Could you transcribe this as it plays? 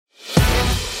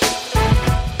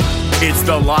It's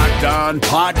the Locked On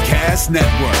Podcast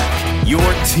Network, your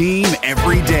team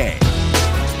every day.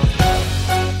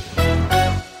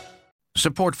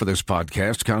 Support for this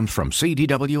podcast comes from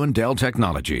CDW and Dell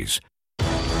Technologies.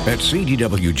 At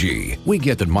CDWG, we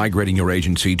get that migrating your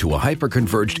agency to a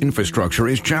hyper-converged infrastructure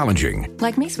is challenging.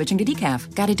 Like me switching to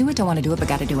decaf. Gotta do it, don't want to do it, but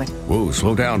gotta do it. Whoa,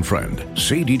 slow down, friend.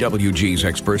 CDWG's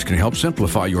experts can help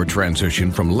simplify your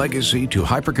transition from legacy to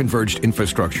hyper-converged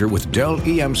infrastructure with Dell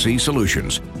EMC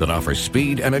solutions that offer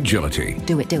speed and agility.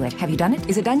 Do it. Have you done it?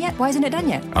 Is it done yet? Why isn't it done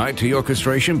yet? IT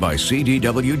orchestration by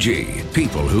CDWG.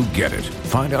 People who get it.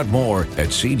 Find out more at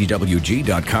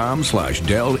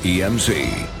cdwg.com/Dell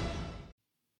EMC.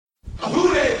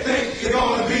 Who they think they're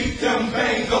gonna beat them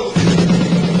Bengals?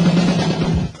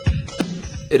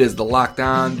 It is the Locked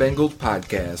On Bengals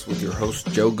podcast with your hosts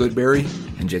Joe Goodberry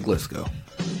and Jake Lisco.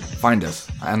 Find us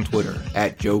on Twitter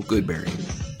at Joe Goodberry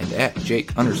and at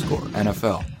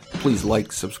Jake_NFL. Please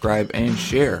like, subscribe, and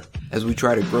share as we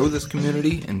try to grow this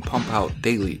community and pump out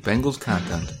daily Bengals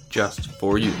content just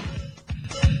for you.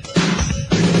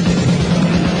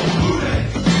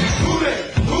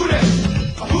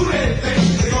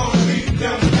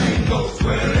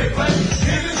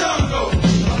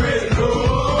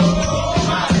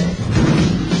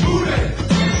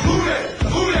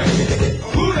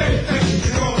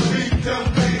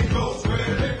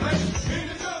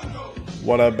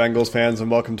 What up, Bengals fans, and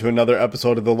welcome to another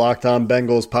episode of the Locked On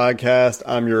Bengals podcast.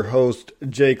 I'm your host,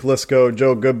 Jake Lisco.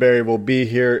 Joe Goodberry will be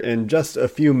here in just a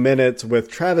few minutes with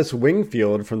Travis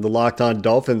Wingfield from the Locked On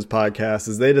Dolphins podcast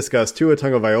as they discuss Tua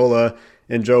Tagovailoa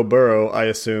and Joe Burrow, I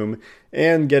assume,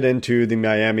 and get into the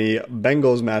Miami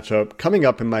Bengals matchup coming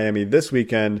up in Miami this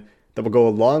weekend that will go a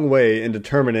long way in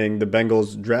determining the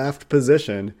Bengals' draft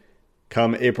position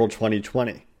come April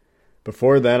 2020.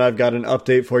 Before then, I've got an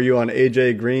update for you on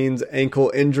A.J. Green's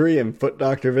ankle injury and foot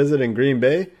doctor visit in Green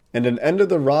Bay, and an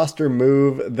end-of-the-roster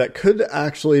move that could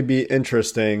actually be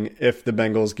interesting if the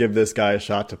Bengals give this guy a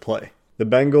shot to play. The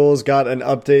Bengals got an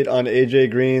update on A.J.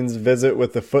 Green's visit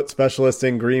with the foot specialist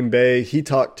in Green Bay. He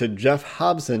talked to Jeff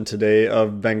Hobson today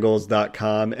of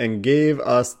Bengals.com and gave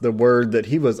us the word that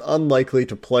he was unlikely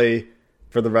to play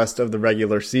for the rest of the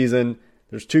regular season.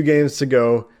 There's 2 games to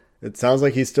go. It sounds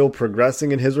like he's still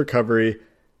progressing in his recovery,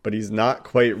 but he's not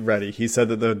quite ready. He said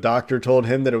that the doctor told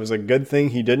him that it was a good thing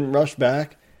he didn't rush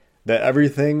back, that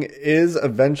everything is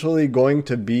eventually going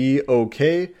to be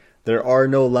okay. There are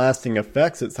no lasting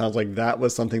effects. It sounds like that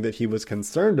was something that he was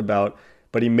concerned about,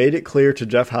 but he made it clear to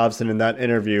Jeff Hobson in that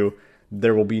interview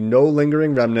there will be no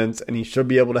lingering remnants and he should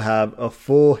be able to have a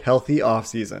full, healthy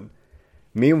offseason.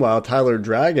 Meanwhile, Tyler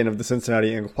Dragon of the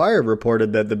Cincinnati Enquirer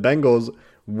reported that the Bengals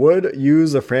would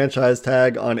use a franchise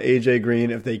tag on A.J. Green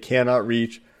if they cannot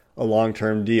reach a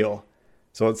long-term deal.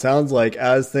 So it sounds like,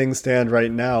 as things stand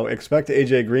right now, expect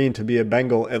A.J. Green to be a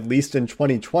Bengal at least in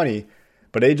 2020,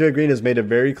 but A.J. Green has made it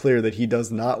very clear that he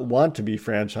does not want to be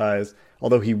franchised.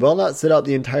 Although he will not sit out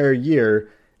the entire year,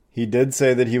 he did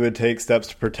say that he would take steps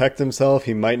to protect himself.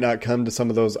 He might not come to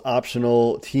some of those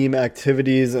optional team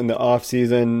activities in the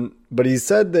offseason, but he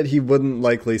said that he wouldn't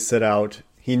likely sit out.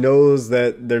 He knows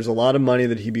that there's a lot of money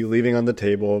that he'd be leaving on the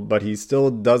table, but he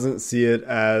still doesn't see it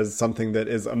as something that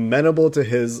is amenable to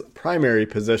his primary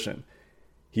position.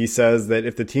 He says that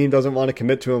if the team doesn't want to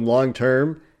commit to him long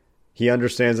term, he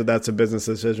understands that that's a business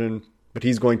decision, but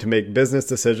he's going to make business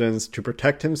decisions to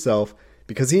protect himself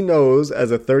because he knows as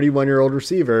a 31-year-old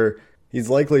receiver, he's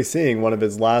likely seeing one of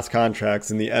his last contracts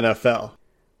in the NFL.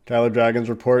 Tyler Dragon's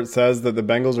report says that the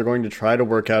Bengals are going to try to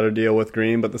work out a deal with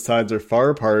Green, but the sides are far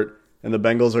apart, and the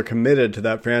Bengals are committed to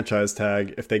that franchise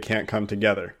tag if they can't come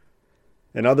together.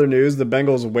 In other news, the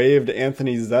Bengals waived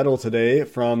Anthony Zettel today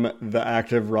from the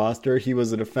active roster. He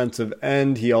was a defensive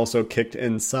end. He also kicked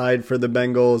inside for the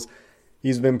Bengals.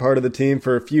 He's been part of the team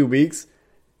for a few weeks.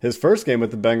 His first game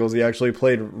with the Bengals, he actually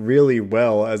played really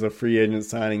well as a free agent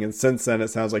signing, and since then it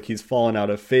sounds like he's fallen out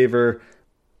of favor.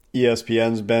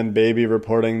 ESPN's Ben Baby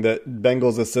reporting that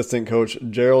Bengals assistant coach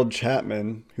Gerald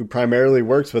Chapman, who primarily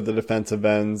works with the defensive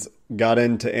ends, got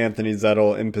into Anthony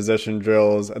Zettel in position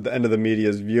drills at the end of the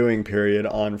media's viewing period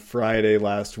on Friday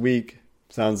last week.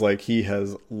 Sounds like he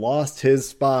has lost his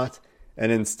spot,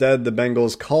 and instead the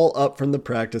Bengals call up from the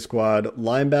practice squad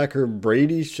linebacker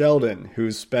Brady Sheldon,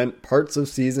 who's spent parts of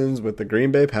seasons with the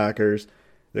Green Bay Packers,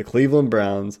 the Cleveland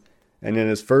Browns, and in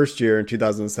his first year in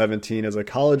 2017 as a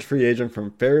college free agent from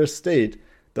Ferris State,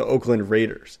 the Oakland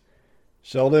Raiders.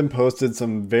 Sheldon posted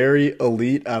some very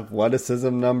elite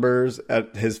athleticism numbers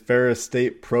at his Ferris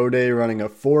State Pro Day, running a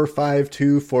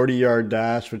 4.52 40-yard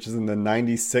dash, which is in the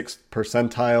 96th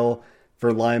percentile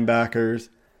for linebackers.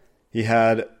 He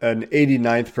had an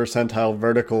 89th percentile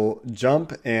vertical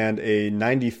jump and a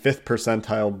 95th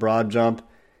percentile broad jump.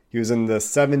 He was in the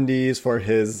 70s for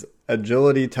his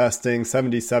agility testing,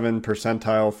 77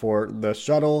 percentile for the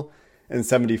shuttle, and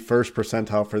 71st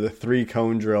percentile for the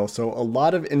 3-cone drill. So a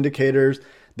lot of indicators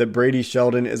that Brady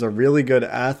Sheldon is a really good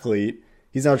athlete.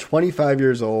 He's now 25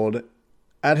 years old.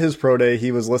 At his pro day,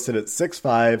 he was listed at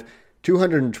 6'5",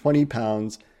 220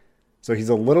 pounds. So he's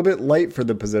a little bit light for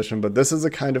the position, but this is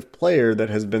a kind of player that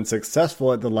has been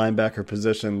successful at the linebacker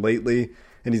position lately,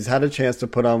 and he's had a chance to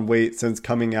put on weight since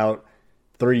coming out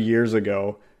 3 years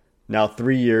ago. Now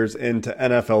 3 years into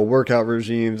NFL workout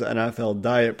regimes, NFL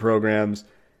diet programs,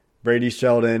 Brady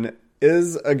Sheldon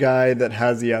is a guy that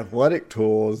has the athletic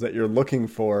tools that you're looking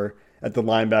for at the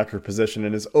linebacker position,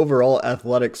 and his overall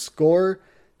athletic score,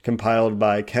 compiled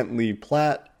by Kent Lee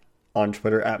Platt on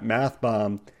Twitter at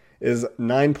MathBomb, is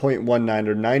 9.19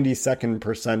 or 92nd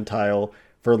percentile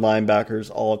for linebackers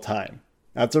all time.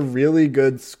 That's a really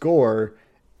good score,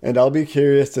 and I'll be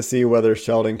curious to see whether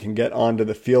Sheldon can get onto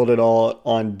the field at all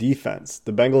on defense.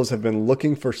 The Bengals have been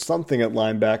looking for something at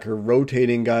linebacker,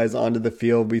 rotating guys onto the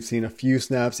field. We've seen a few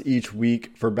snaps each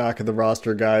week for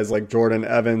back-of-the-roster guys like Jordan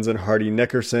Evans and Hardy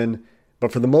Nickerson,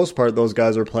 but for the most part, those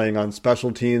guys are playing on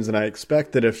special teams, and I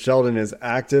expect that if Sheldon is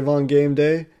active on game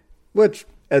day, which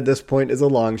at this point is a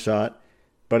long shot,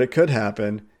 but it could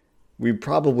happen, we'd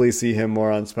probably see him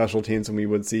more on special teams than we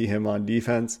would see him on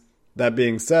defense. That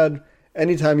being said,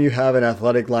 anytime you have an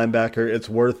athletic linebacker, it's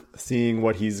worth seeing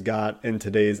what he's got in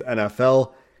today's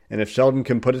NFL. And if Sheldon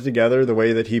can put it together the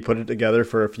way that he put it together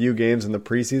for a few games in the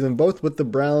preseason, both with the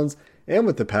Browns and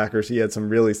with the Packers, he had some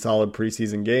really solid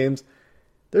preseason games,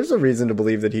 there's a reason to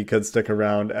believe that he could stick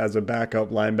around as a backup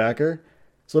linebacker.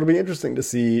 So it'll be interesting to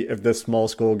see if this small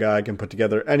school guy can put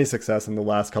together any success in the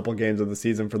last couple games of the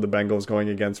season for the Bengals going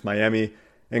against Miami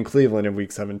and Cleveland in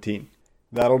Week 17.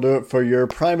 That'll do it for your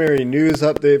primary news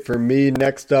update for me.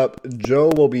 Next up, Joe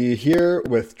will be here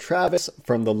with Travis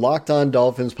from the Locked On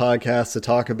Dolphins podcast to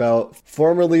talk about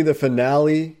formerly the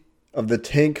finale of the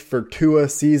Tank for Tua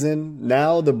season,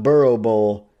 now the Burrow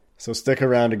Bowl. So stick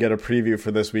around to get a preview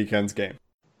for this weekend's game.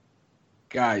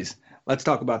 Guys, let's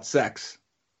talk about sex.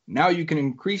 Now you can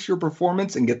increase your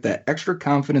performance and get that extra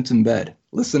confidence in bed.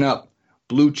 Listen up,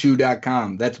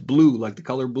 BlueChew.com. That's blue like the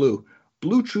color blue.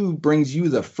 Blue Chew brings you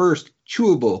the first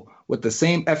chewable with the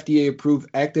same FDA-approved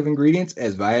active ingredients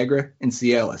as Viagra and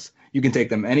Cialis. You can take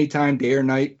them anytime, day or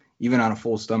night, even on a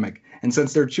full stomach. And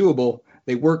since they're chewable,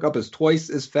 they work up as twice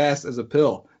as fast as a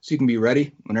pill, so you can be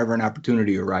ready whenever an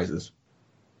opportunity arises.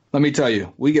 Let me tell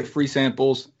you, we get free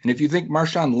samples, and if you think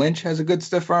Marshawn Lynch has a good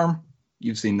stiff arm,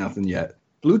 you've seen nothing yet.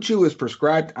 Blue Chew is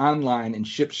prescribed online and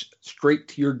ships straight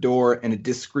to your door in a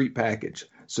discreet package.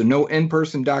 So no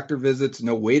in-person doctor visits,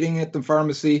 no waiting at the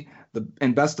pharmacy,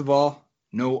 and best of all,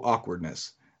 no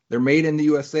awkwardness. They're made in the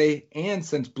USA, and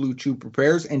since Blue Chew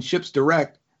prepares and ships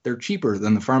direct, they're cheaper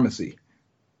than the pharmacy.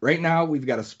 Right now, we've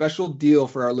got a special deal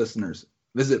for our listeners.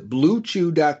 Visit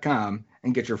BlueChew.com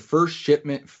and get your first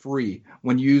shipment free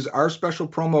when you use our special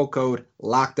promo code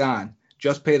LOCKEDON.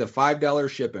 Just pay the $5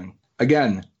 shipping.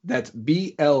 Again, that's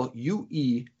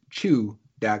BLUE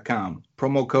Chew.com.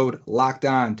 Promo code locked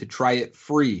on to try it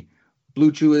free.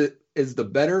 Blue Chew is the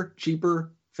better,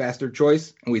 cheaper, faster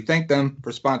choice, and we thank them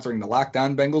for sponsoring the Locked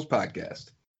On Bengals podcast.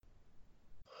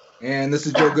 And this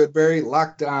is Joe Goodberry,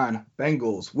 Locked On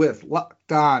Bengals with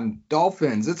Locked On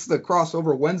Dolphins. It's the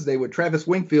crossover Wednesday with Travis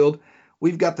Wingfield.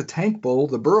 We've got the Tank Bowl,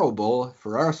 the Burrow Bowl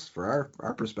for us, for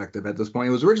our perspective at this point.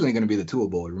 It was originally going to be the Tua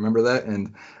Bowl. Remember that?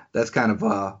 And that's kind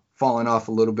of fallen off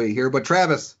a little bit here. But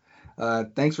Travis,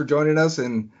 thanks for joining us.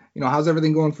 And, how's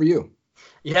everything going for you?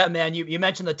 Yeah, man, you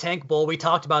mentioned the Tank Bowl. We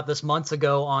talked about this months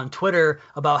ago on Twitter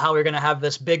about how we're going to have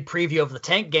this big preview of the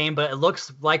Tank game, but it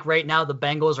looks like right now the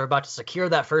Bengals are about to secure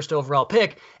that first overall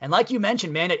pick. And like you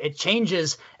mentioned, man, it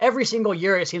changes every single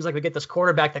year. It seems like we get this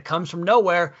quarterback that comes from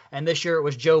nowhere, and this year it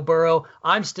was Joe Burrow.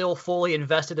 I'm still fully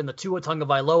invested in the Tua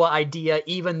Tagovailoa idea,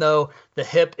 even though the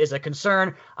hip is a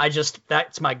concern.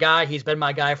 That's my guy. He's been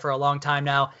my guy for a long time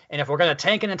now. And if we're going to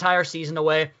tank an entire season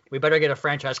away, we better get a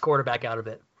franchise quarterback out of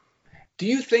it. Do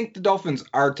you think the Dolphins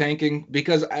are tanking?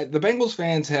 Because the Bengals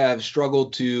fans have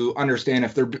struggled to understand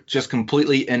if they're just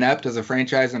completely inept as a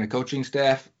franchise and a coaching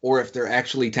staff, or if they're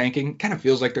actually tanking. Kind of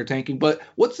feels like they're tanking. But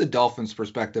what's the Dolphins'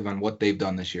 perspective on what they've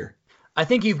done this year? I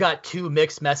think you've got two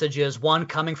mixed messages, one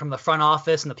coming from the front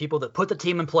office and the people that put the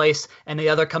team in place, and the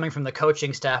other coming from the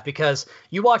coaching staff, because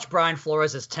you watch Brian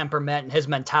Flores' temperament and his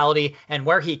mentality and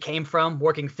where he came from,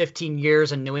 working 15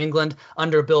 years in New England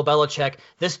under Bill Belichick.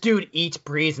 This dude eats,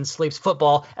 breathes, and sleeps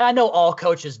football, and I know all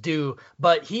coaches do,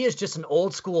 but he is just an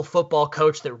old school football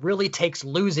coach that really takes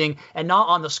losing, and not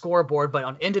on the scoreboard, but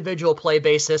on individual play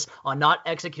basis, on not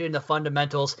executing the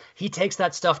fundamentals. He takes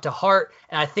that stuff to heart,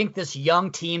 and I think this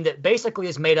young team that basically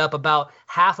is made up about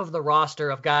half of the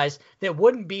roster of guys that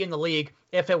wouldn't be in the league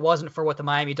if it wasn't for what the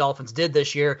Miami Dolphins did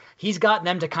this year. He's gotten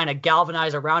them to kind of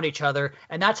galvanize around each other,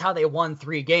 and that's how they won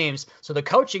 3 games. So the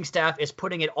coaching staff is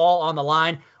putting it all on the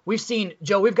line. We've seen,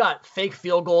 Joe, we've got fake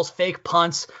field goals, fake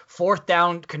punts, 4th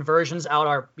down conversions out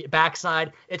our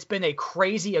backside. It's been a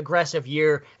crazy aggressive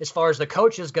year as far as the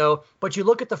coaches go, but you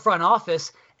look at the front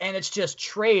office, and it's just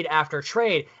trade after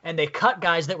trade, and they cut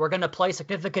guys that were going to play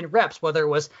significant reps, whether it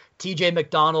was TJ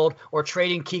McDonald or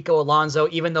trading Kiko Alonso,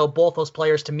 even though both those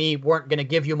players to me weren't going to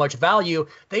give you much value.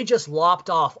 They just lopped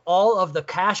off all of the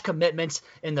cash commitments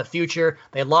in the future.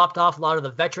 They lopped off a lot of the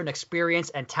veteran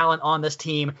experience and talent on this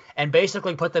team and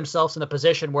basically put themselves in a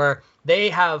position where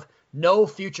they have no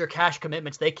future cash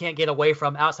commitments they can't get away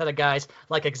from outside of guys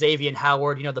like Xavier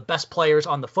Howard, the best players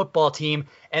on the football team.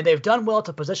 And they've done well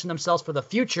to position themselves for the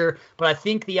future. But I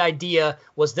think the idea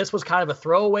was this was kind of a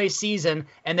throwaway season,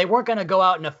 and they weren't going to go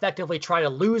out and effectively try to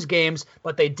lose games,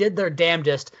 but they did their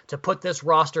damnedest to put this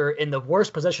roster in the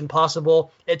worst position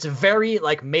possible. It's very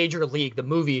like Major League, the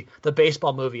movie, the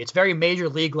baseball movie. It's very Major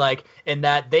League-like in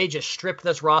that they just stripped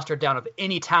this roster down of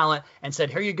any talent and said,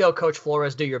 here you go, Coach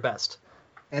Flores, do your best.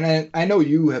 And I know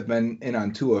you have been in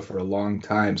on Tua for a long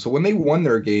time. So when they won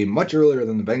their game much earlier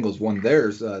than the Bengals won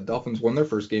theirs, Dolphins won their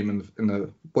first game in the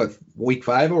week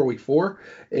 5 or week 4?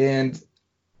 And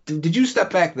did you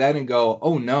step back then and go,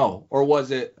 oh no? Or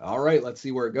was it, all right, let's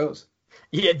see where it goes?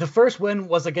 Yeah, the first win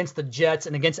was against the Jets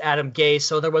and against Adam Gase,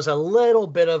 so there was a little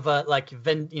bit of a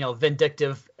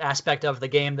vindictive aspect of the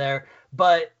game there.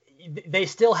 But they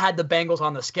still had the Bengals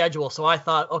on the schedule, so I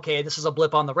thought, okay, this is a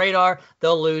blip on the radar.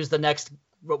 They'll lose the next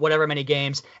whatever many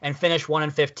games and finish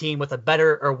 1-15 with a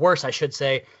better, or worse, I should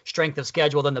say, strength of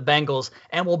schedule than the Bengals,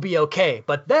 and we'll be okay.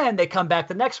 But then they come back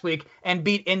the next week and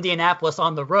beat Indianapolis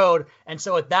on the road. And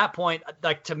so at that point,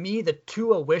 like, to me, the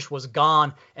Tua wish was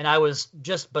gone, and I was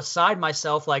just beside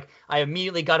myself. Like, I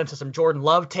immediately got into some Jordan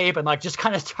Love tape and just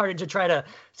kind of started to try to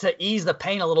ease the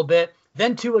pain a little bit.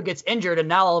 Then Tua gets injured, and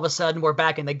now all of a sudden we're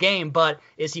back in the game. But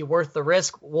is he worth the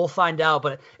risk? We'll find out.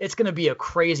 But it's going to be a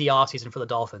crazy offseason for the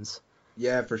Dolphins.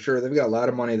 Yeah, for sure. They've got a lot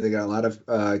of money. They got a lot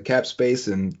of cap space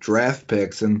and draft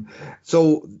picks. And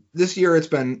so this year it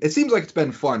seems like it's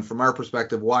been fun from our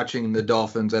perspective watching the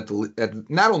Dolphins at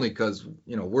not only because,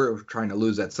 we're trying to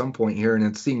lose at some point here and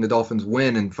it's seeing the Dolphins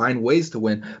win and find ways to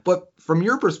win, but from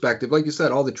your perspective, like you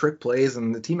said, all the trick plays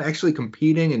and the team actually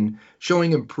competing and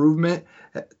showing improvement.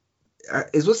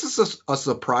 Is this a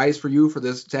surprise for you for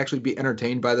this to actually be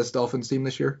entertained by this Dolphins team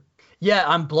this year? Yeah,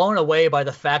 I'm blown away by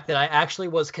the fact that I actually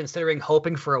was considering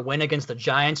hoping for a win against the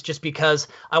Giants just because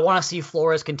I want to see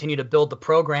Flores continue to build the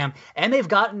program. And they've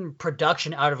gotten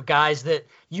production out of guys that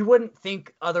you wouldn't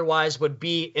think otherwise would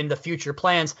be in the future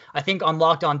plans. I think on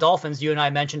Locked On Dolphins, you and I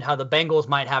mentioned how the Bengals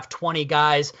might have 20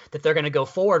 guys that they're going to go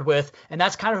forward with. And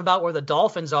that's kind of about where the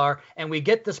Dolphins are. And we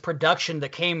get this production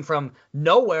that came from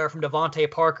nowhere from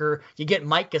Devontae Parker. You get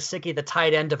Mike Gesicki, the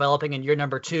tight end, developing in year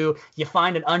number 2. You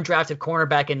find an undrafted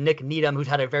cornerback in Nick Needham, who's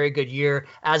had a very good year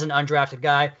as an undrafted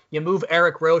guy. You move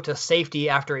Eric Rowe to safety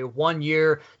after a 1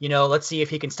 year, let's see if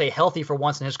he can stay healthy for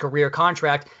once in his career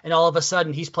contract. And all of a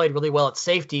sudden he's played really well at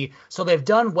safety. So they've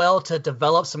done well to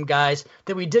develop some guys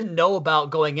that we didn't know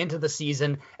about going into the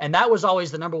season. And that was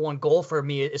always the number one goal for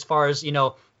me as far as,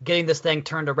 getting this thing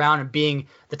turned around and being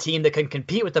the team that can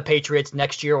compete with the Patriots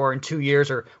next year or in 2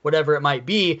 years or whatever it might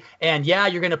be. And yeah,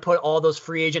 you're going to put all those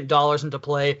free agent dollars into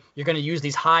play. You're going to use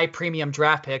these high premium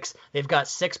draft picks. They've got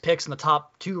 6 picks in the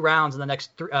top 2 rounds in the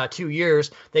next 2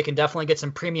 years. They can definitely get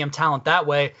some premium talent that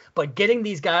way. But getting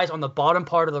these guys on the bottom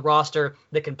part of the roster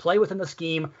that can play within the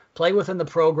scheme, play within the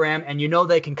program, and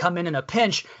they can come in a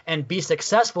pinch and be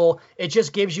successful, it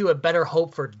just gives you a better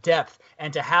hope for depth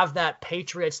and to have that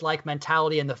Patriots-like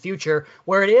mentality in the future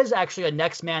where it is actually a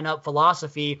next man up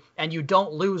philosophy and you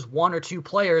don't lose 1 or 2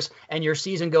 players and your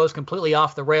season goes completely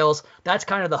off the rails. That's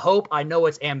kind of the hope. I know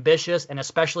it's ambitious, and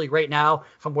especially right now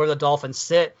from where the Dolphins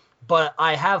sit, but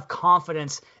I have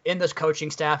confidence in this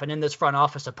coaching staff and in this front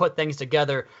office to put things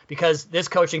together, because this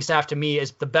coaching staff to me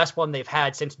is the best one they've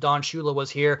had since Don Shula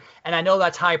was here. And I know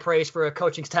that's high praise for a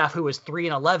coaching staff who is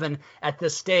 3-11 at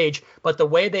this stage, but the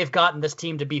way they've gotten this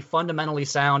team to be fundamentally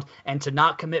sound and to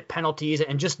not commit penalties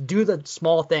and just do the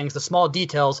small things, the small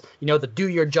details, the do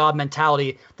your job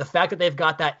mentality, the fact that they've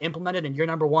got that implemented in year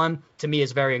number one, to me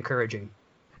is very encouraging.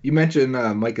 You mentioned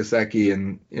Mike Gesicki,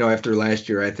 and after last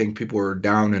year, I think people were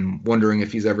down and wondering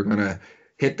if he's ever going to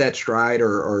hit that stride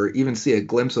or even see a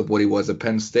glimpse of what he was at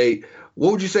Penn State.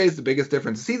 What would you say is the biggest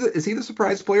difference? Is he the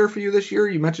surprise player for you this year?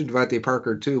 You mentioned Devontae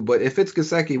Parker too, but if it's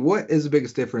Gesicki, what is the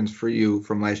biggest difference for you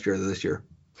from last year to this year?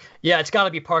 Yeah, it's got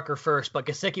to be Parker first, but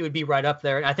Gesicki would be right up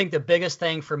there. And I think the biggest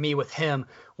thing for me with him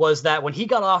was that when he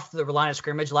got off the line of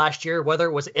scrimmage last year, whether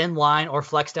it was in line or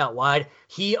flexed out wide,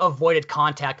 he avoided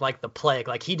contact like the plague.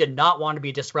 Like, he did not want to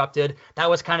be disrupted. That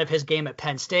was kind of his game at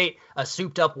Penn State, a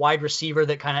souped-up wide receiver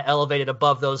that kind of elevated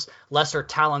above those lesser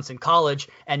talents in college.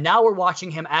 And now we're watching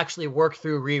him actually work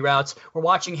through reroutes. We're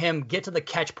watching him get to the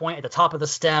catch point at the top of the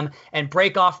stem and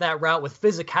break off that route with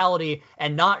physicality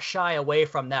and not shy away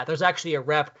from that. There's actually a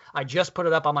rep. I just put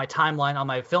it up on my timeline on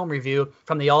my film review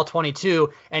from the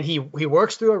All-22, and he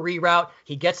works through a reroute,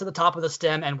 he gets to the top of the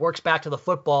stem and works back to the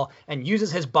football and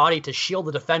uses his body to shield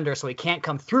the defender so he can't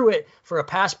come through it for a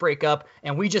pass breakup,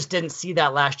 and we just didn't see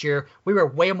that last year. We were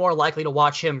way more likely to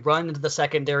watch him run into the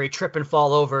secondary, trip and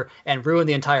fall over, and ruin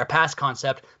the entire pass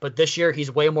concept, but this year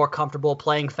he's way more comfortable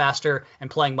playing faster and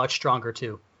playing much stronger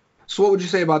too. So what would you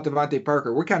say about Devontae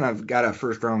Parker? We kind of got a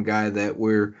first-round guy that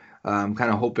we're kind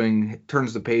of hoping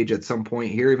turns the page at some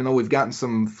point here, even though we've gotten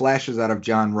some flashes out of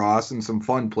John Ross and some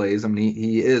fun plays. I mean,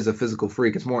 he is a physical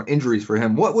freak. It's more injuries for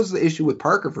him. What was the issue with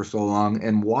Parker for so long,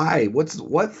 and why?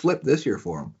 What flipped this year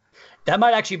for him? That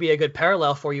might actually be a good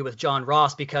parallel for you with John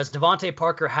Ross, because Devontae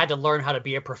Parker had to learn how to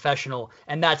be a professional,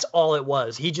 and that's all it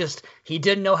was. He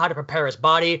didn't know how to prepare his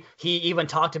body. He even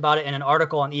talked about it in an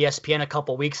article on ESPN a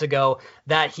couple weeks ago,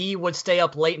 that he would stay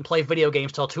up late and play video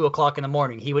games till 2 o'clock in the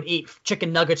morning. He would eat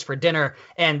chicken nuggets for dinner,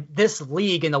 and this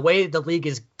league, and the way the league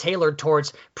is tailored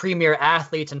towards premier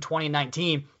athletes in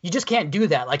 2019, you just can't do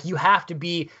that. Like, you have to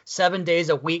be 7 days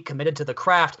a week committed to the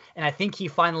craft, and I think he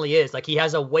finally is. Like, he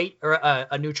has a weight or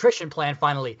a nutrition plan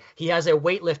finally. He has a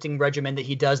weightlifting regimen that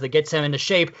he does that gets him into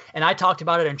shape, and I talked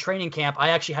about it in training camp. I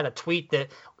actually had a tweet that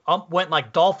went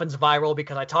like Dolphins viral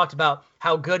because I talked about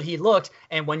how good he looked.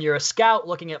 And when you're a scout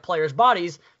looking at players'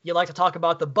 bodies, you like to talk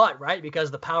about the butt, right?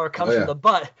 Because the power comes from the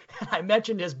butt. I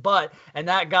mentioned his butt, and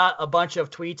that got a bunch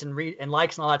of tweets and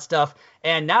likes and all that stuff.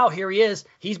 And now here he is.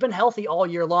 He's been healthy all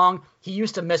year long. He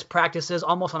used to miss practices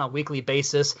almost on a weekly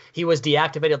basis. He was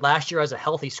deactivated last year as a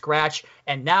healthy scratch.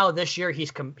 And now this year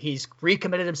he's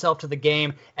recommitted himself to the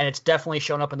game, and it's definitely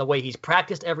shown up in the way he's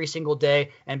practiced every single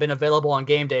day and been available on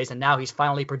game days. And now he's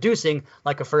finally producing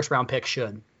like a first-round pick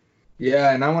should.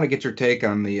 Yeah, and I want to get your take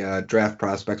on the draft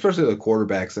prospects, especially the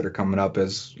quarterbacks that are coming up,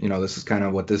 as this is kind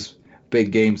of what this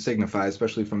big game signifies,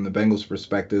 especially from the Bengals'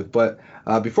 perspective. But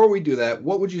before we do that,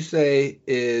 what would you say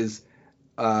is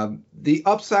the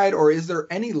upside, or is there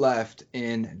any left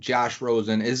in Josh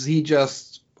Rosen? Is he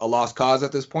just a lost cause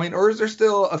at this point, or is there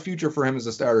still a future for him as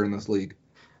a starter in this league?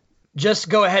 Just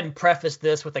go ahead and preface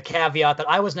this with a caveat that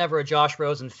I was never a Josh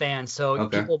Rosen fan, so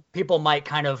people might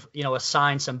kind of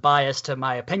assign some bias to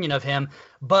my opinion of him.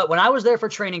 But when I was there for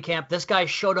training camp, this guy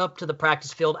showed up to the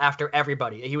practice field after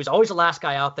everybody. He was always the last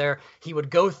guy out there. He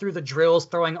would go through the drills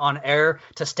throwing on air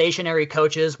to stationary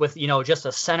coaches with, just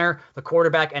a center, the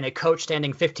quarterback, and a coach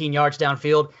standing 15 yards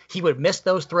downfield. He would miss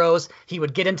those throws. He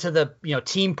would get into the,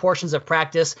 team portions of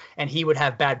practice, and he would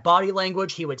have bad body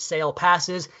language. He would sail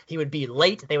passes. He would be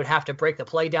late. They would have to break the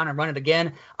play down and run it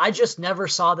again. I just never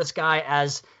saw this guy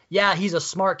as, yeah, he's a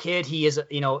smart kid. He is,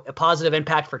 a positive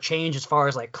impact for change as far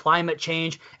as like climate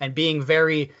change and being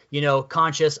very,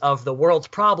 conscious of the world's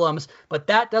problems. But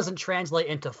that doesn't translate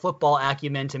into football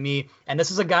acumen to me. And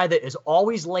this is a guy that is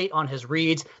always late on his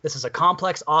reads. This is a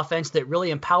complex offense that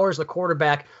really empowers the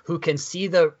quarterback who can see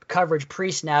the coverage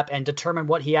pre-snap and determine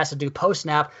what he has to do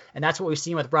post-snap. And that's what we've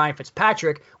seen with Ryan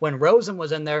Fitzpatrick. When Rosen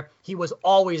was in there, he was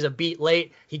always a beat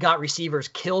late. He got receivers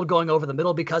killed going over the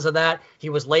middle because of that. He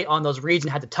was late on those reads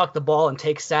and had to tuck the ball and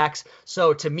take sacks.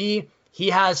 So to me, he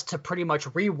has to pretty much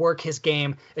rework his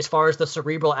game as far as the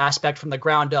cerebral aspect from the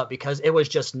ground up, because it was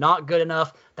just not good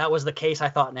enough. That was the case, I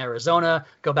thought, in Arizona.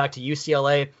 Go back to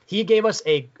UCLA. He gave us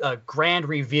a grand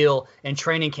reveal in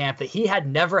training camp that he had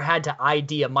never had to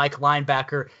ID a Mike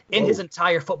linebacker in his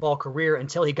entire football career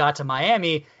until he got to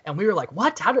Miami. And we were like,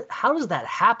 what? How does that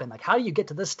happen? Like, how do you get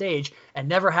to this stage and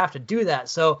never have to do that?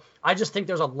 So I just think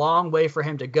there's a long way for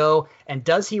him to go. And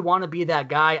does he want to be that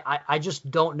guy? I just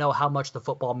don't know how much the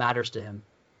football matters to him.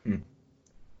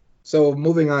 So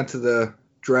moving on to the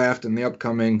draft and the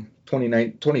upcoming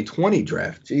 2020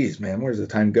 draft. Jeez, man, where does the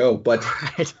time go? But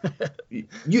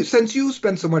since you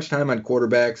spend so much time on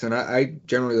quarterbacks, and I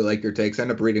generally like your takes, I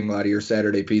end up reading a lot of your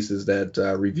Saturday pieces that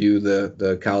review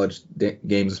the college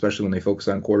games, especially when they focus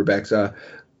on quarterbacks.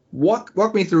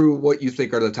 Walk me through what you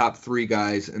think are the top 3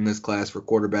 guys in this class for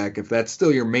quarterback, if that's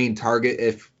still your main target,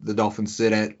 if the Dolphins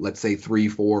sit at, let's say, 3,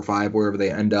 4, 5, wherever they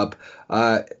end up.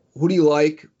 Who do you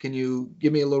like? Can you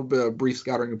give me a little bit of a brief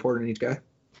scouting report on each guy?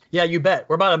 Yeah, you bet.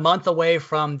 We're about a month away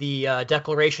from the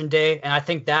declaration day, and I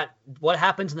think that what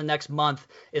happens in the next month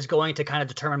is going to kind of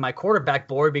determine my quarterback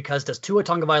board, because does Tua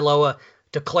Tagovailoa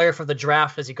declare for the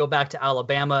draft? Does he go back to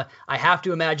Alabama? I have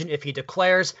to imagine if he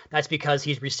declares, that's because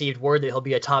he's received word that he'll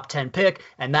be a top 10 pick,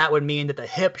 and that would mean that the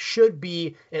hip should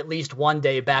be at least one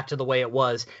day back to the way it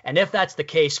was. And if that's the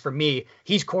case for me,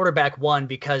 he's quarterback 1,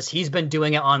 because he's been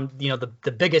doing it on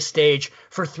the biggest stage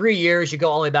for 3 years. You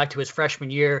go all the way back to his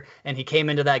freshman year, and he came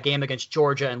into that game against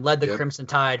Georgia and led the Crimson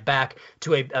Tide back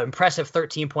to an impressive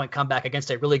 13-point comeback against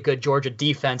a really good Georgia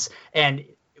defense. And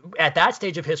at that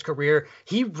stage of his career,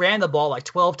 he ran the ball like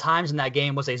 12 times in that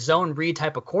game, was a zone read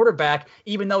type of quarterback.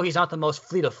 Even though he's not the most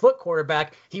fleet of foot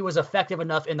quarterback, he was effective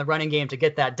enough in the running game to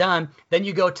get that done. Then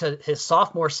you go to his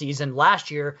sophomore season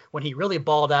last year when he really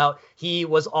balled out. He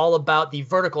was all about the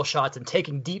vertical shots and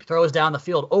taking deep throws down the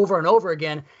field over and over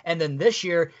again. And then this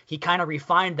year, he kind of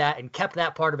refined that and kept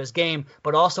that part of his game,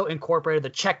 but also incorporated the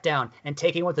check down and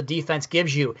taking what the defense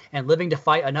gives you and living to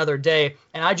fight another day.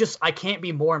 And I can't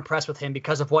be more impressed with him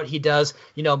because of what he does,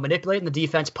 manipulating the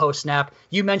defense post-snap.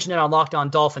 You mentioned it on Locked On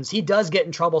Dolphins. He does get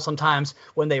in trouble sometimes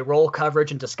when they roll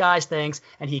coverage and disguise things,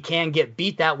 and he can get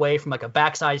beat that way from like a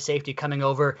backside safety coming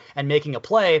over and making a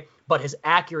play. But his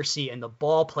accuracy and the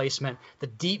ball placement, the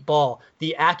deep ball,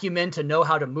 the acumen to know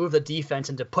how to move the defense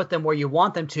and to put them where you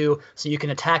want them to so you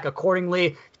can attack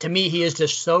accordingly. To me, he is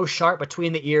just so sharp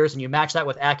between the ears, and you match that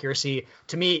with accuracy.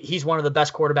 To me, he's one of the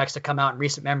best quarterbacks to come out in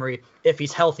recent memory if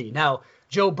he's healthy. Now,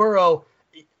 Joe Burrow,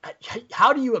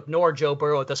 how do you ignore Joe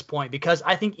Burrow at this point? Because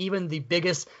I think even the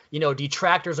biggest,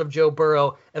 detractors of Joe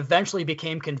Burrow eventually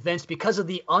became convinced because of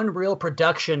the unreal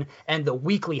production and the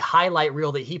weekly highlight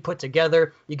reel that he put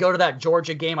together. You go to that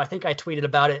Georgia game, I think I tweeted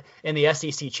about it in the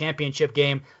SEC championship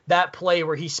game, that play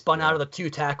where he spun out of the 2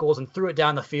 tackles and threw it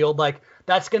down the field. Like,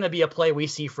 that's going to be a play we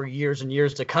see for years and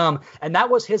years to come. And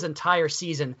that was his entire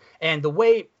season. And the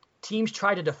way teams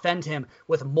tried to defend him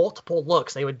with multiple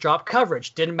looks. They would drop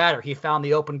coverage. Didn't matter. He found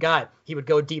the open guy. He would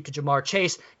go deep to Jamar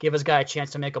Chase, give his guy a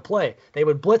chance to make a play. They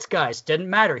would blitz guys.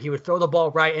 Didn't matter. He would throw the ball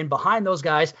right in behind those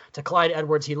guys to Clyde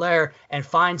Edwards-Helaire and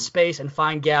find space and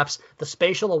find gaps. The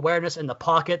spatial awareness in the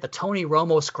pocket, the Tony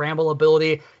Romo scramble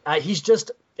ability.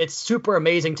 It's super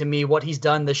amazing to me what he's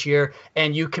done this year.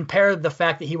 And you compare the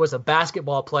fact that he was a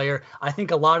basketball player, I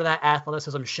think a lot of that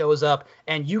athleticism shows up,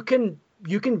 and you can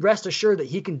rest assured that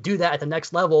he can do that at the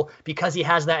next level because he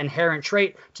has that inherent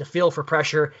trait to feel for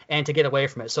pressure and to get away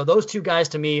from it. So those 2 guys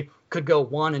to me could go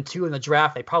 1 and 2 in the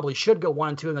draft. They probably should go 1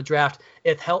 and 2 in the draft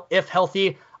if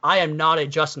healthy. I am not a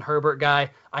Justin Herbert guy.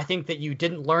 I think that you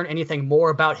didn't learn anything more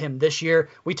about him this year.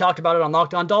 We talked about it on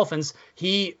Locked On Dolphins.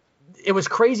 It was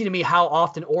crazy to me how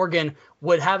often Oregon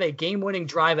would have a game-winning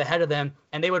drive ahead of them,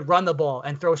 and they would run the ball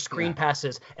and throw screen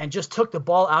passes and just took the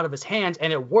ball out of his hands,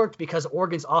 and it worked because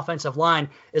Oregon's offensive line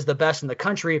is the best in the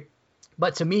country.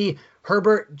 But to me,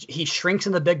 Herbert, he shrinks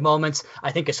in the big moments.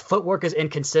 I think his footwork is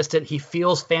inconsistent. He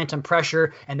feels phantom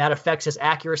pressure, and that affects his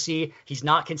accuracy. He's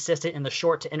not consistent in the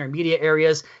short to intermediate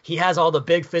areas. He has all the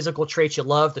big physical traits you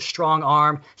love, the strong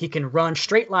arm. He can run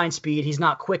straight line speed. He's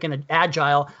not quick and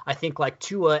agile, I think, like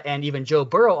Tua and even Joe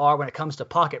Burrow are when it comes to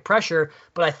pocket pressure.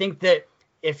 But I think that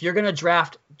if you're going to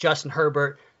draft Justin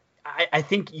Herbert, I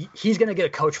think he's going to get a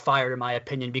coach fired, in my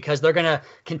opinion, because they're going to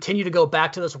continue to go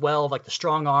back to this well of like the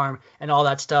strong arm and all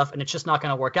that stuff, and it's just not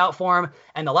going to work out for him.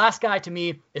 And the last guy to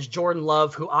me is Jordan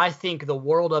Love, who I think the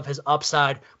world of his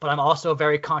upside, but I'm also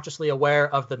very consciously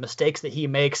aware of the mistakes that he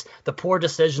makes, the poor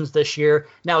decisions this year.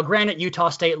 Now, granted, Utah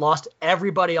State lost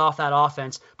everybody off that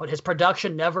offense, but his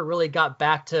production never really got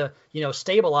back to,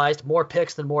 stabilized, more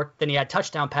picks than he had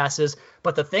touchdown passes.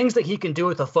 But the things that he can do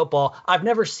with the football, I've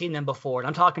never seen them before. And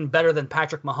I'm talking better better than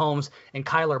Patrick Mahomes and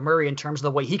Kyler Murray in terms of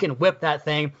the way he can whip that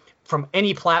thing from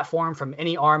any platform, from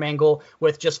any arm angle,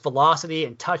 with just velocity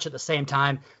and touch at the same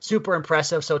time. Super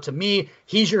impressive. So to me,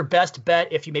 he's your best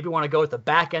bet if you maybe want to go at the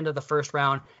back end of the first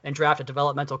round and draft a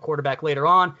developmental quarterback later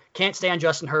on. Can't stand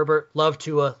Justin Herbert. Love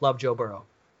Tua. Love Joe Burrow.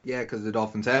 Yeah, because the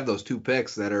Dolphins have those 2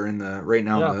 picks that are in the right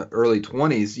now in the early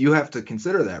 20s. You have to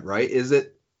consider that, right? Is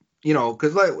it,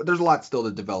 because there's a lot still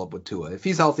to develop with Tua. If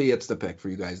he's healthy, it's the pick for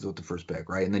you guys with the first pick,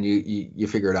 right? And then you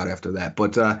figure it out after that.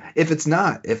 But if it's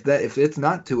not, if it's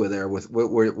not Tua there with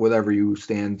whatever you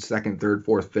stand, second, third,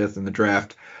 fourth, fifth in the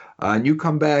draft, and you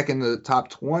come back in the top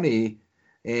 20,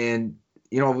 and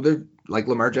they're like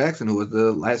Lamar Jackson, who was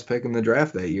the last pick in the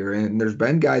draft that year, and there's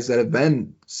been guys that have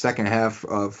been second half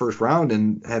first round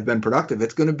and have been productive.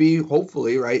 It's going to be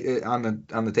hopefully right on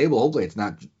the table. Hopefully, it's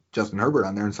not Justin Herbert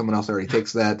on there and someone else already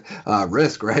takes that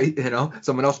risk, right?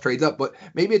 Someone else trades up, but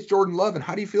maybe it's Jordan Love. And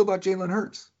how do you feel about Jalen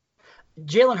Hurts?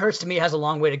 Jalen Hurts, to me, has a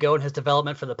long way to go in his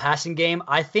development for the passing game.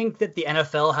 I think that the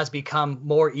NFL has become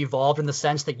more evolved in the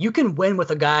sense that you can win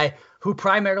with a guy who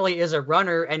primarily is a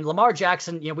runner. And Lamar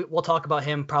Jackson, we'll talk about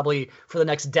him probably for the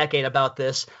next decade about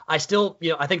this. I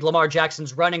think Lamar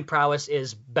Jackson's running prowess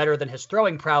is better than his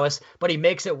throwing prowess, but he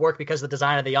makes it work because of the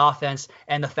design of the offense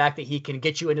and the fact that he can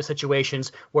get you into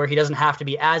situations where he doesn't have to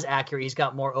be as accurate. He's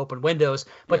got more open windows.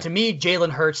 But to me,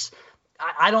 Jalen Hurts,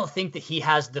 I don't think that he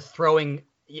has the throwing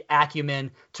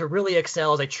acumen to really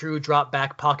excel as a true drop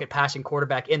back pocket passing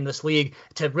quarterback in this league,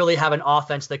 to really have an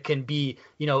offense that can be,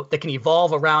 that can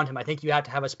evolve around him. I think you have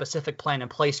to have a specific plan in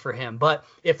place for him. But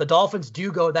if the Dolphins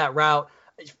do go that route,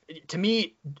 to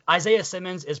me, Isaiah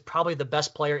Simmons is probably the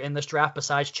best player in this draft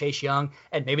besides Chase Young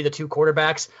and maybe the 2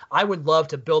 quarterbacks. I would love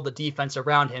to build the defense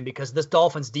around him because this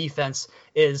Dolphins defense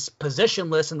is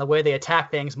positionless in the way they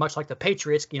attack things, much like the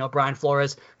Patriots, Brian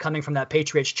Flores coming from that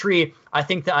Patriots tree. I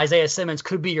think that Isaiah Simmons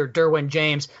could be your Derwin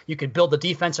James. You could build the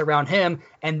defense around him,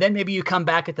 and then maybe you come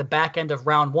back at the back end of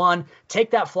round 1,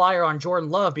 take that flyer on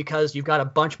Jordan Love because you've got a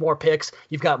bunch more picks.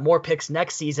 You've got more picks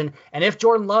next season. And if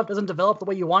Jordan Love doesn't develop the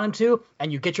way you want him to,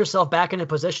 and you get yourself back in a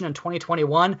position in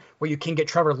 2021 where you can get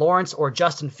Trevor Lawrence or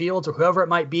Justin Fields or whoever it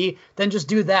might be, then just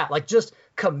do that. Just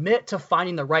commit to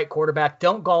finding the right quarterback.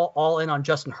 Don't go all in on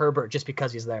Justin Herbert just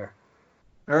because he's there.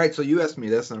 All right, so you asked me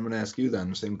this, and I'm going to ask you then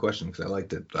the same question because I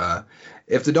liked it.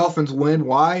 If the Dolphins win,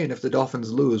 why? And if the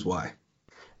Dolphins lose, why?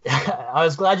 I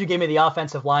was glad you gave me the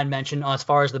offensive line mention as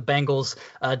far as the Bengals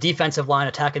defensive line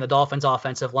attacking the Dolphins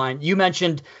offensive line. You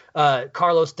mentioned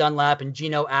Carlos Dunlap and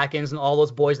Geno Atkins and all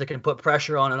those boys that can put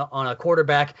pressure on a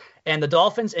quarterback. And the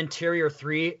Dolphins' interior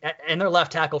 3, and their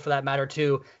left tackle for that matter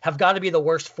too, have got to be the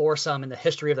worst foursome in the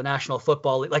history of the National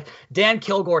Football League. Like, Dan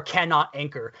Kilgore cannot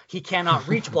anchor. He cannot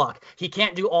reach block. He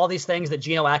can't do all these things that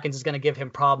Geno Atkins is going to give him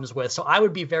problems with. So I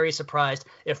would be very surprised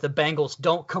if the Bengals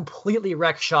don't completely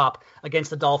wreck shop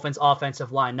against the Dolphins'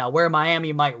 offensive line. Now, where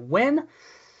Miami might win,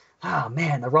 oh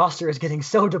man, the roster is getting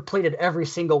so depleted every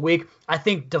single week. I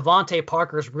think Devontae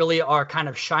Parker's really our kind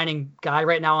of shining guy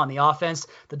right now on the offense.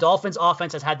 The Dolphins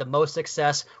offense has had the most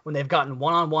success when they've gotten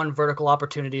one-on-one vertical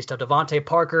opportunities to Devontae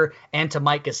Parker and to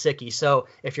Mike Gesicki. So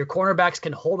if your cornerbacks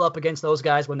can hold up against those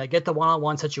guys when they get the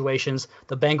one-on-one situations,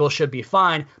 the Bengals should be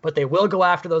fine, but they will go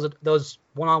after those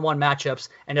one-on-one matchups.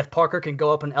 And if Parker can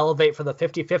go up and elevate for the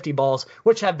 50-50 balls,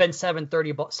 which have been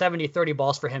 70-30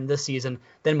 balls for him this season,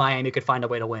 then Miami could find a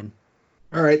way to win.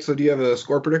 All right, so do you have a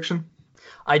score prediction?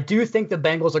 I do think the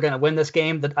Bengals are going to win this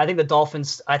game. I think the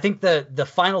Dolphins, I think the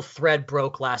final thread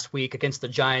broke last week against the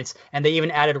Giants, and they even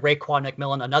added Raekwon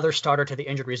McMillan, another starter, to the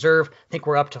injured reserve. I think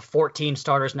we're up to 14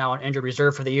 starters now on injured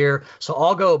reserve for the year. So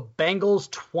I'll go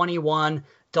Bengals 21,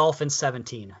 Dolphins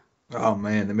 17. Oh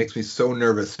man, that makes me so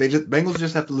nervous. Bengals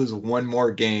just have to lose one more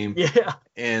game,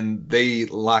 and they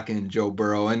lock in Joe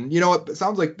Burrow. And you know what? It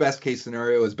sounds like best case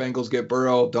scenario is Bengals get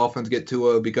Burrow, Dolphins get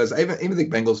Tua, because I even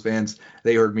think Bengals fans,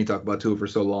 they heard me talk about Tua for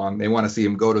so long. They want to see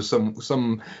him go to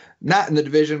some not in the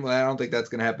division. Well, I don't think that's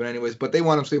going to happen anyways, but they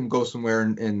want to see him go somewhere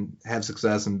and have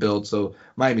success and build. So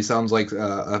Miami sounds like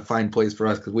a fine place for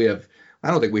us because I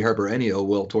don't think we harbor any ill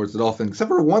will towards the Dolphins, except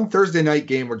for one Thursday night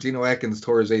game where Geno Atkins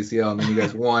tore his ACL, and then you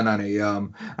guys won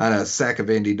on a sack of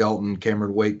Andy Dalton,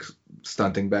 Cameron Wake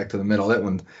stunting back to the middle. That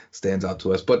one stands out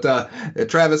to us. But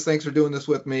Travis, thanks for doing this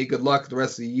with me. Good luck the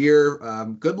rest of the year.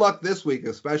 Good luck this week,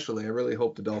 especially. I really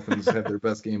hope the Dolphins have their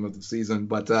best game of the season.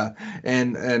 But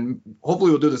and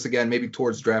hopefully we'll do this again, maybe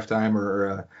towards draft time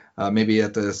or maybe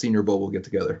at the Senior Bowl we'll get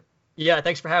together. Yeah,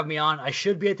 thanks for having me on. I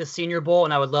should be at the Senior Bowl,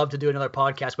 and I would love to do another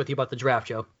podcast with you about the draft,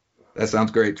 Joe. That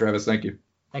sounds great, Travis. Thank you.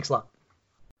 Thanks a lot.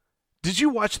 Did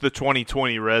you watch the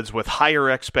 2020 Reds with higher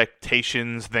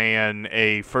expectations than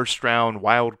a first-round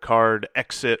wild card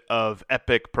exit of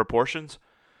epic proportions?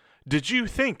 Did you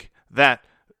think that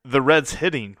the Reds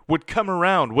hitting would come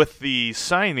around with the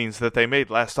signings that they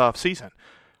made last offseason?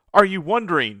 Are you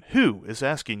wondering who is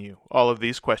asking you all of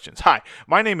these questions? Hi,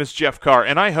 my name is Jeff Carr,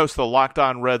 and I host the Locked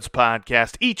On Reds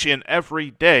podcast each and every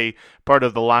day, part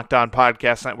of the Locked On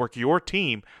Podcast Network, your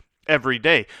team every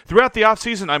day. Throughout the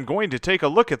offseason, I'm going to take a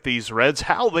look at these Reds,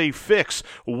 how they fix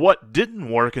what didn't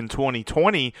work in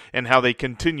 2020, and how they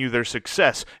continue their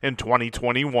success in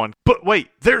 2021. But wait,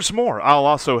 there's more. I'll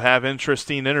also have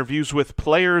interesting interviews with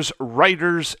players,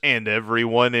 writers, and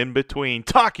everyone in between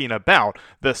talking about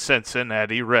the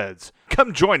Cincinnati Reds.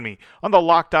 Come join me on the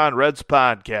Locked On Reds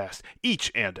podcast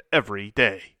each and every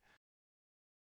day.